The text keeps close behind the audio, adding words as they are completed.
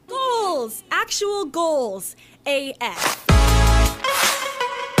Actual goals AF.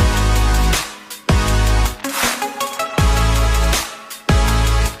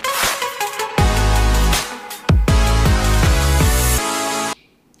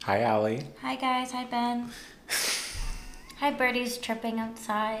 Hi, Allie. Hi guys, hi Ben. Hi birdies tripping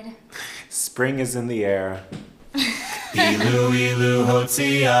outside. Spring is in the air. Ilu ilu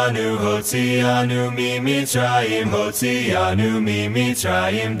hotianu mimi traim hotianu mimi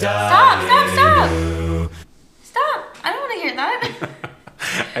traim da. Stop! I don't want to hear that.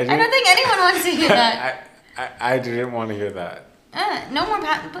 I don't think anyone wants to hear that. I didn't want to hear that. No more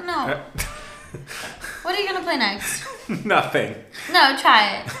but no. What are you gonna play next? Nothing. No,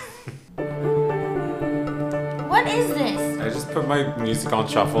 try it. What is this? I just put my music on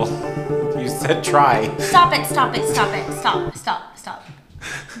shuffle. You said try. Stop it.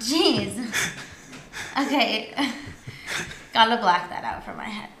 Jeez. Okay. Gotta black that out from my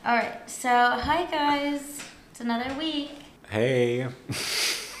head. Alright, so hi guys. It's another week. Hey.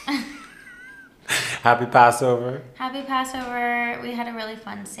 Happy Passover. Happy Passover. We had a really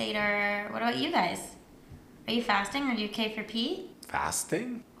fun Seder. What about you guys? Are you fasting? Are you okay for P?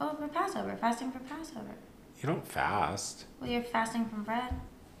 Fasting? Oh, for Passover. Fasting for Passover. You don't fast. Well, you're fasting from bread.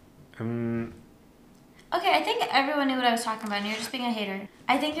 Okay, I think everyone knew what I was talking about, and you're just being a hater.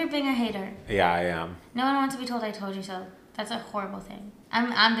 I think you're being a hater. Yeah, I am. No one wants to be told I told you so. That's a horrible thing.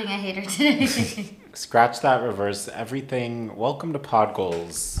 I'm being a hater today. Scratch that, reverse everything. Welcome to Pod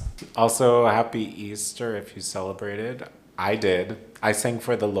Goals. Also, happy Easter if you celebrated. I did. I sang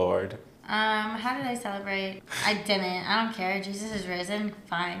for the Lord. How did I celebrate? I didn't. I don't care. Jesus is risen.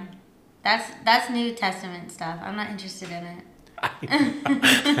 Fine. That's New Testament stuff. I'm not interested in it.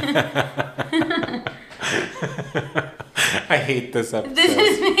 I hate this episode. This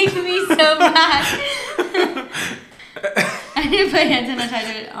is making me so mad. I need to put hand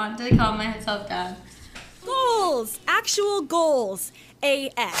sanitizer on to calm myself down. Goals. Actual goals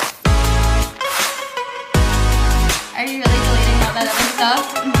AF. Are you really deleting all that other stuff?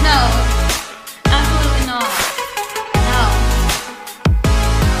 No. Absolutely not.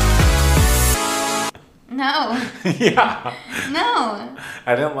 No. Yeah. No.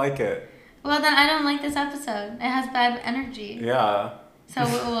 I didn't like it. Well, then I don't like this episode. It has bad energy. Yeah. So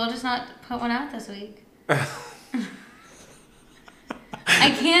we'll just not put one out this week.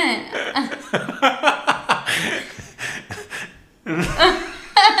 I can't.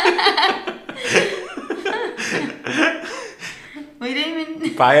 We didn't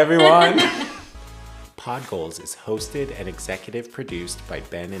even... Bye, everyone. Pod Goals is hosted and executive produced by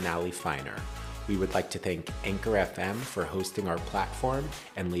Ben and Allie Feiner. We would like to thank Anchor FM for hosting our platform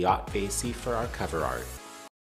and Liat Basie for our cover art.